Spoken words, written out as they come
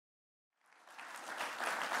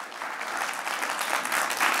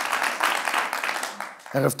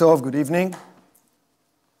Erev Tov, good evening.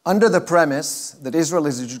 Under the premise that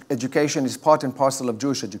Israel's education is part and parcel of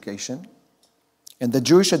Jewish education, and that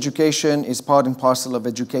Jewish education is part and parcel of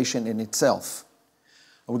education in itself,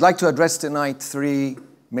 I would like to address tonight three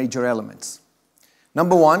major elements.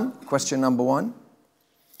 Question number one,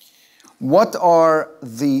 what are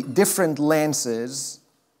the different lenses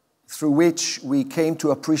through which we came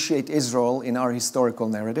to appreciate Israel in our historical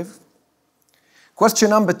narrative? Question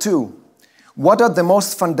number two, what are the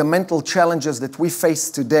most fundamental challenges that we face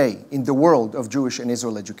today in the world of Jewish and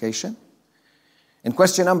Israel education? And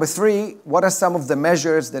question number three, what are some of the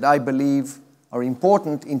measures that I believe are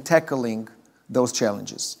important in tackling those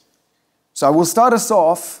challenges? So I will start us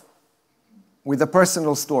off with a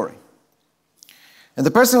personal story. And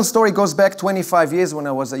the personal story goes back 25 years when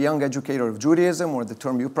I was a young educator of Judaism, or the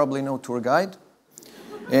term you probably know, tour guide.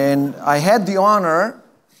 And I had the honor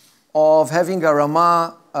of having a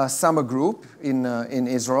Ramah summer group in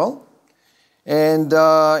Israel. And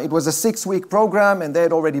it was a 6-week program, and they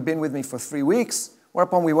had already been with me for 3 weeks,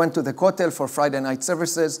 whereupon we went to the Kotel for Friday night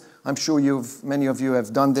services. I'm sure many of you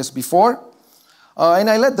have done this before. And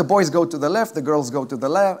I let the boys go to the left, the girls go to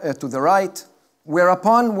the right,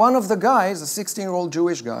 whereupon one of the guys, a 16-year-old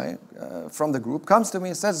Jewish guy from the group, comes to me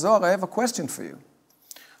and says, "Zohar, I have a question for you."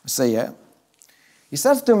 I say, "Yeah." He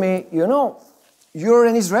says to me, "You know, you're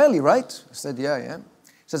an Israeli, right?" I said, "Yeah, I am."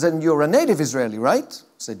 He says, "And you're a native Israeli, right?"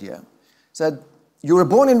 I said, "Yeah." He said, "You were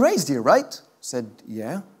born and raised here, right?" I said,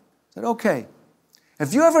 "Yeah." I said, "Okay.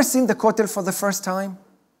 Have you ever seen the Kotel for the first time?"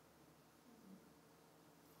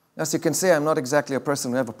 As you can see, I'm not exactly a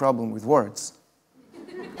person who has a problem with words.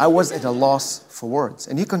 I was at a loss for words.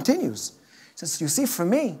 And he continues. He says, "You see, for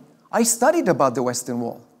me, I studied about the Western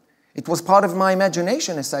Wall. It was part of my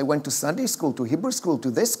imagination as I went to Sunday school, to Hebrew school, to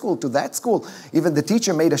this school, to that school. Even the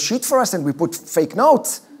teacher made a sheet for us and we put fake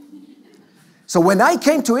notes. So when I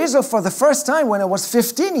came to Israel for the first time, when I was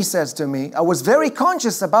 15, he says to me, I was very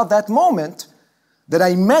conscious about that moment that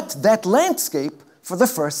I met that landscape for the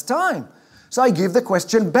first time. So I give the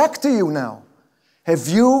question back to you now. Have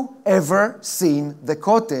you ever seen the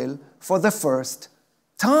Kotel for the first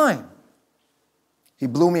time?" He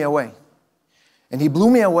blew me away. And he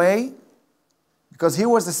blew me away because he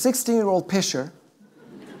was a 16-year-old pisher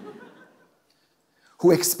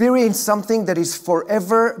who experienced something that is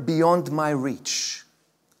forever beyond my reach.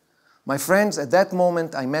 My friends, at that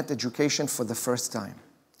moment, I met education for the first time,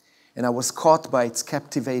 and I was caught by its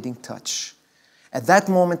captivating touch. At that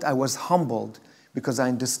moment, I was humbled because I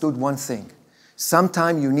understood one thing.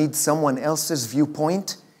 Sometimes you need someone else's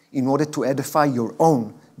viewpoint in order to edify your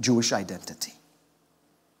own Jewish identity.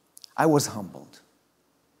 I was humbled.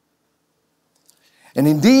 And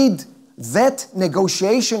indeed, that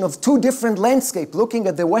negotiation of two different landscapes, looking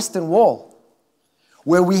at the Western Wall,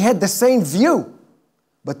 where we had the same view,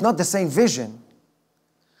 but not the same vision,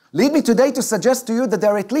 lead me today to suggest to you that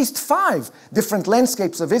there are at least 5 different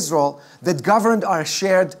landscapes of Israel that governed our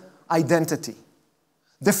shared identity.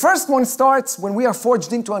 The first one starts when we are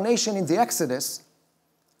forged into a nation in the Exodus,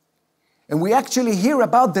 and we actually hear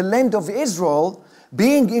about the land of Israel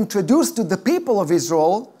being introduced to the people of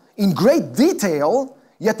Israel in great detail,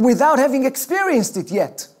 yet without having experienced it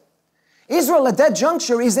yet. Israel at that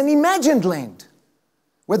juncture is an imagined land,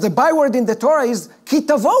 where the byword in the Torah is ki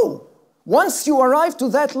tavo. Once you arrive to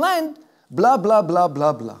that land, blah, blah, blah,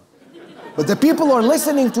 blah, blah. But the people are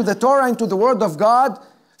listening to the Torah and to the word of God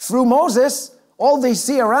through Moses. All they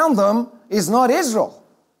see around them is not Israel.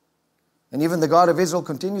 And even the God of Israel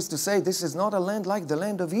continues to say, this is not a land like the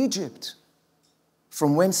land of Egypt,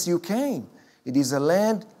 from whence you came. It is a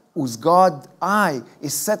land whose God's eye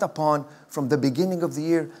is set upon from the beginning of the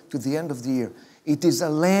year to the end of the year. It is a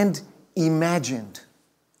land imagined.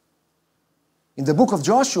 In the book of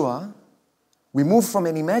Joshua, we move from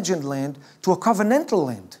an imagined land to a covenantal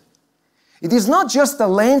land. It is not just a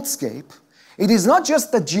landscape. It is not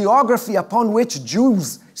just a geography upon which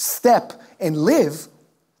Jews step and live.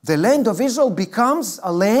 The land of Israel becomes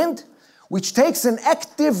a land which takes an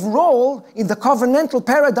active role in the covenantal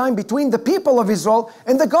paradigm between the people of Israel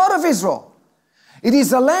and the God of Israel. It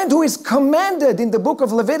is a land who is commanded in the book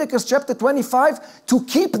of Leviticus chapter 25 to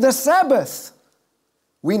keep the Sabbath.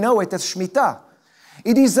 We know it as Shemitah.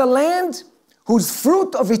 It is a land whose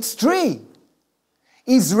fruit of its tree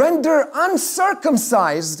is rendered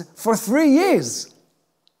uncircumcised for 3 years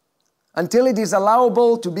until it is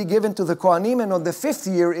allowable to be given to the Kohanim, and on the 5th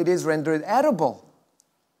year it is rendered edible.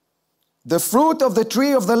 The fruit of the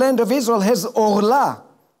tree of the land of Israel has orla,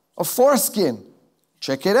 a foreskin.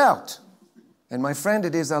 Check it out. And my friend,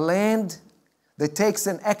 it is a land that takes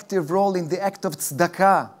an active role in the act of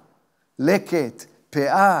tzedakah, leket,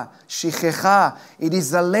 Pe'ah, shichecha. It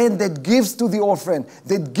is a land that gives to the orphan,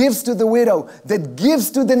 that gives to the widow, that gives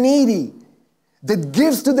to the needy, that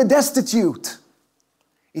gives to the destitute.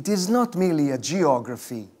 It is not merely a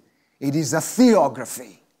geography, it is a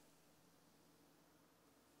theography.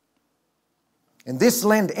 And this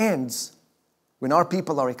land ends when our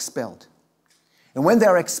people are expelled. And when they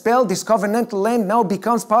are expelled, this covenantal land now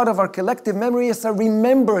becomes part of our collective memory as a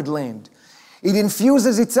remembered land. It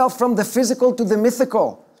infuses itself from the physical to the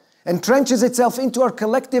mythical, entrenches itself into our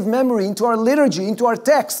collective memory, into our liturgy, into our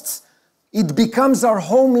texts. It becomes our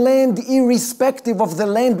homeland irrespective of the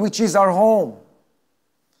land which is our home.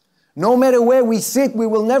 No matter where we sit, we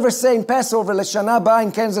will never say in Passover, L'Shana Haba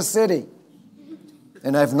in Kansas City.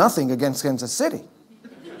 And I have nothing against Kansas City.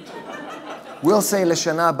 We'll say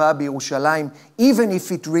L'Shana Haba b'Yerushalayim, even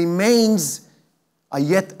if it remains a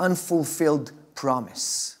yet unfulfilled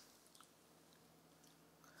promise.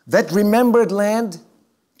 That remembered land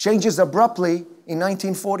changes abruptly in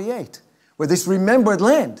 1948, where this remembered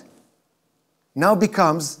land now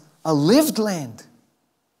becomes a lived land.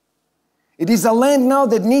 It is a land now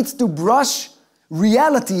that needs to brush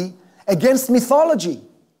reality against mythology.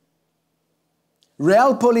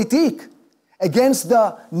 Realpolitik against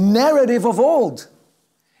the narrative of old.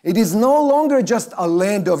 It is no longer just a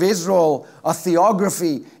land of Israel, a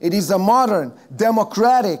theography. It is a modern,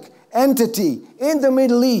 democratic entity in the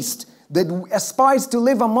Middle East that aspires to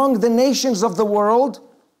live among the nations of the world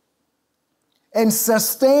and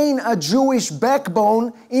sustain a Jewish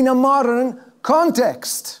backbone in a modern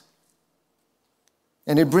context.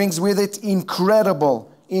 And it brings with it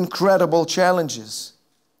incredible, incredible challenges.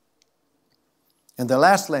 And the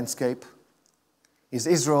last landscape is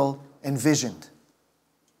Israel envisioned,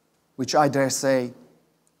 which I dare say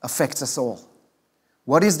affects us all.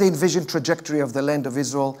 What is the envisioned trajectory of the land of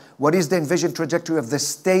Israel? What is the envisioned trajectory of the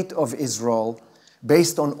state of Israel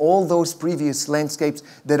based on all those previous landscapes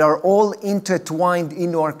that are all intertwined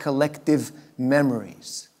in our collective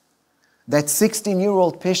memories? That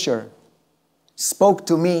 16-year-old Pisher spoke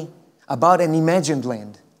to me about an imagined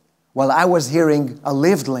land while I was hearing a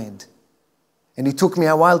lived land. And it took me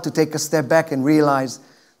a while to take a step back and realize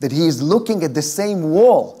that he is looking at the same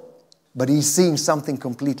wall, but he's seeing something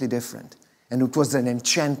completely different. And it was an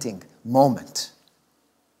enchanting moment.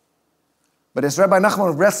 But as Rabbi Nachman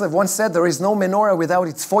of Breslev once said, there is no menorah without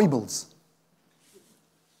its foibles.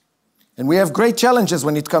 And we have great challenges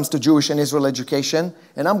when it comes to Jewish and Israel education,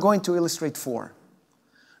 and I'm going to illustrate 4.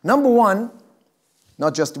 Number 1,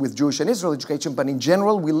 not just with Jewish and Israel education, but in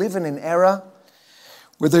general, we live in an era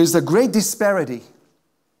where there is a great disparity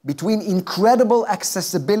between incredible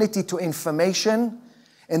accessibility to information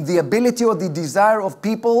and the ability or the desire of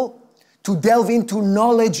people to delve into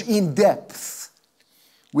knowledge in depth.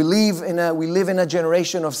 We live in a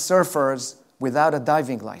generation of surfers without a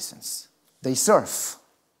diving license. They surf,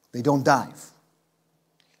 they don't dive.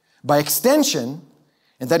 By extension,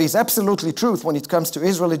 and that is absolutely truth when it comes to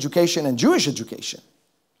Israel education and Jewish education,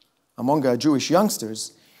 among our Jewish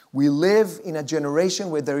youngsters, we live in a generation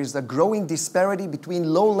where there is a growing disparity between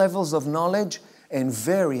low levels of knowledge and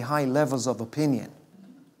very high levels of opinion.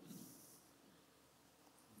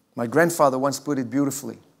 My grandfather once put it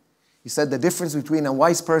beautifully. He said the difference between a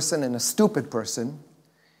wise person and a stupid person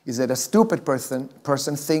is that a stupid person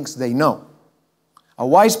thinks they know. A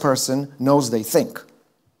wise person knows they think.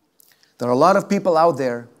 There are a lot of people out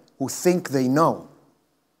there who think they know.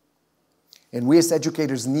 And we as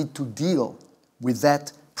educators need to deal with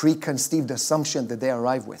that preconceived assumption that they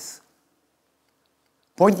arrive with.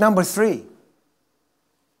 Point number 3.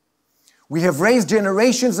 We have raised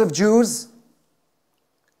generations of Jews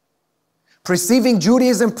perceiving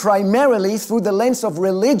Judaism primarily through the lens of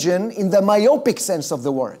religion in the myopic sense of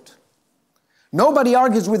the word. Nobody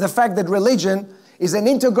argues with the fact that religion is an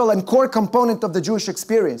integral and core component of the Jewish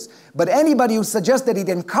experience. But anybody who suggests that it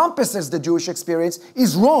encompasses the Jewish experience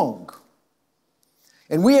is wrong.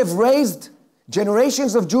 And we have raised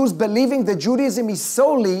generations of Jews believing that Judaism is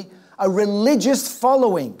solely a religious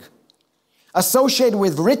following, associated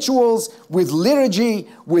with rituals, with liturgy,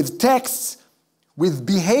 with texts, with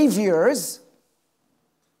behaviors.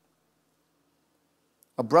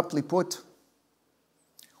 Abruptly put,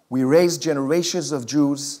 we raised generations of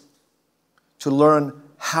Jews to learn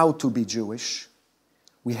how to be Jewish.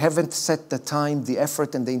 We haven't set the time, the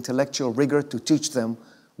effort, and the intellectual rigor to teach them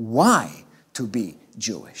why to be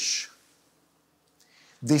Jewish.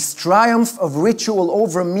 This triumph of ritual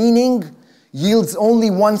over meaning yields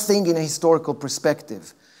only one thing in a historical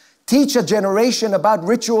perspective. Teach a generation about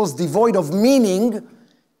rituals devoid of meaning,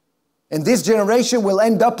 and this generation will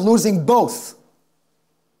end up losing both.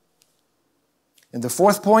 And the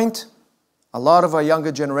 4th point, A lot of our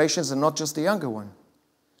younger generations, and not just the younger one,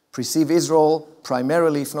 perceive Israel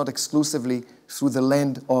primarily, if not exclusively, through the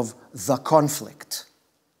lens of the conflict,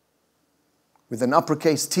 with an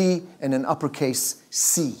uppercase T and an uppercase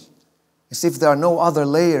C, as if there are no other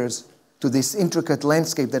layers to this intricate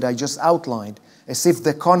landscape that I just outlined, as if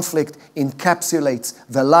the conflict encapsulates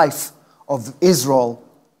the life of Israel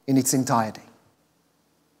in its entirety.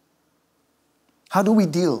 How do we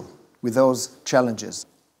deal with those challenges?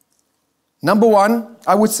 Number one,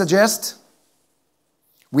 I would suggest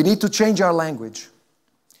we need to change our language.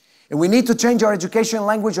 And we need to change our education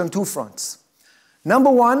language on two fronts. Number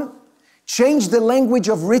one, change the language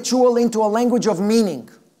of ritual into a language of meaning.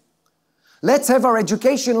 Let's have our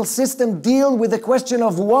educational system deal with the question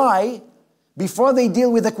of why before they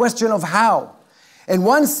deal with the question of how. And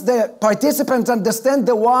once the participants understand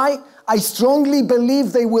the why, I strongly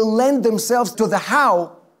believe they will lend themselves to the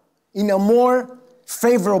how in a more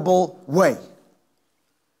favorable way.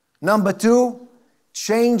 Number two,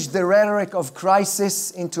 change the rhetoric of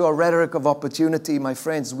crisis into a rhetoric of opportunity. My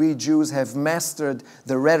friends, we Jews have mastered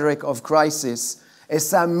the rhetoric of crisis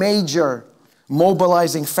as a major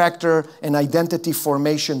mobilizing factor and identity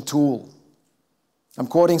formation tool. I'm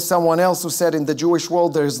quoting someone else who said, in the Jewish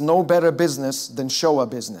world, there is no better business than Shoah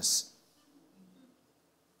business.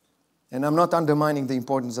 And I'm not undermining the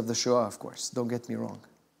importance of the Shoah, of course. Don't get me wrong.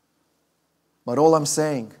 But all I'm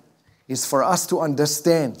saying is for us to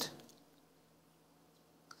understand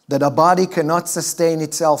that a body cannot sustain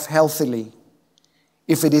itself healthily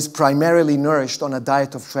if it is primarily nourished on a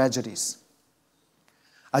diet of tragedies.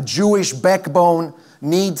 A Jewish backbone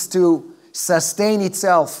needs to sustain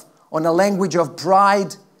itself on a language of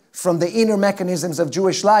pride from the inner mechanisms of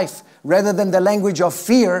Jewish life, rather than the language of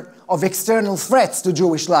fear of external threats to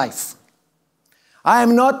Jewish life. I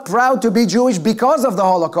am not proud to be Jewish because of the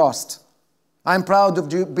Holocaust. I'm proud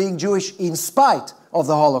of being Jewish in spite of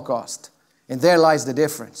the Holocaust. And there lies the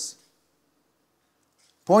difference.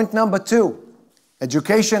 Point number two,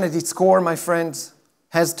 education at its core, my friends,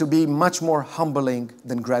 has to be much more humbling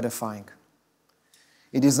than gratifying.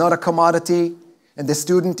 It is not a commodity, and the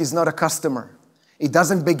student is not a customer. It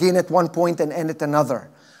doesn't begin at one point and end at another.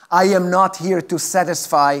 I am not here to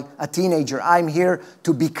satisfy a teenager. I'm here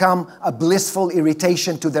to become a blissful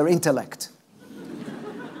irritation to their intellect.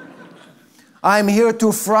 I'm here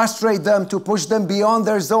to frustrate them, to push them beyond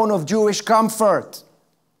their zone of Jewish comfort.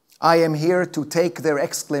 I am here to take their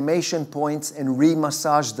exclamation points and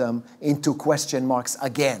re-massage them into question marks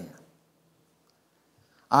again.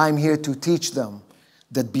 I'm here to teach them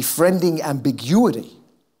that befriending ambiguity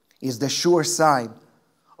is the sure sign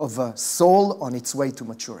of a soul on its way to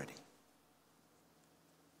maturity.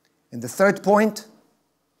 And the third point,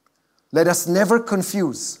 let us never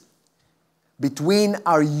confuse between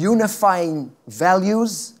our unifying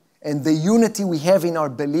values and the unity we have in our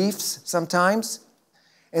beliefs sometimes,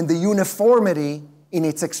 and the uniformity in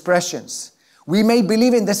its expressions. We may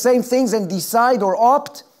believe in the same things and decide or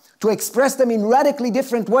opt to express them in radically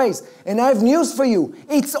different ways. And I have news for you.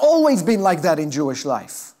 It's always been like that in Jewish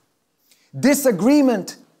life.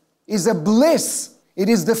 Disagreement is a bliss. It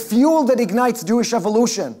is the fuel that ignites Jewish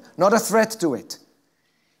evolution, not a threat to it.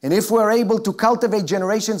 And if we're able to cultivate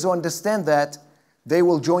generations who understand that, they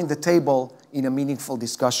will join the table in a meaningful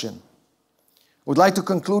discussion. I would like to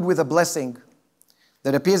conclude with a blessing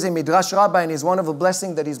that appears in Midrash Rabbah and is one of a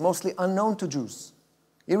blessing that is mostly unknown to Jews,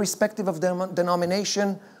 irrespective of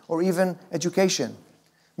denomination or even education.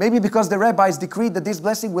 Maybe because the rabbis decreed that this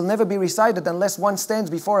blessing will never be recited unless one stands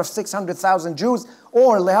before 600,000 Jews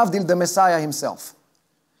or lehavdil the Messiah himself.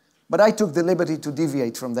 But I took the liberty to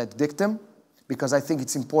deviate from that dictum because I think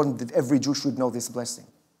it's important that every Jew should know this blessing.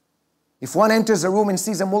 If one enters a room and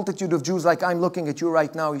sees a multitude of Jews like I'm looking at you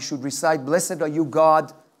right now, he should recite, "Blessed are you,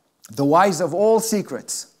 God, the wise of all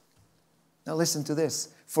secrets." Now listen to this.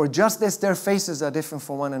 For just as their faces are different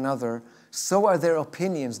from one another, so are their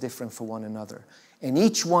opinions different from one another. And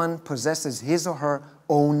each one possesses his or her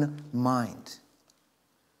own mind.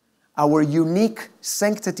 Our unique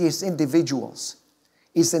sanctity as individuals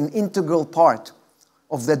is an integral part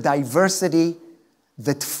of the diversity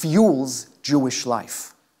that fuels Jewish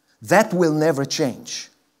life. That will never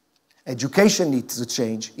change. Education needs to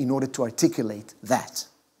change in order to articulate that.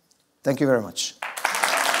 Thank you very much.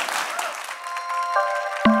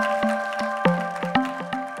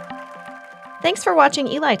 Thanks for watching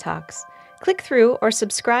Eli Talks. Click through or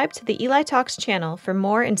subscribe to the Eli Talks channel for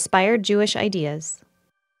more inspired Jewish ideas.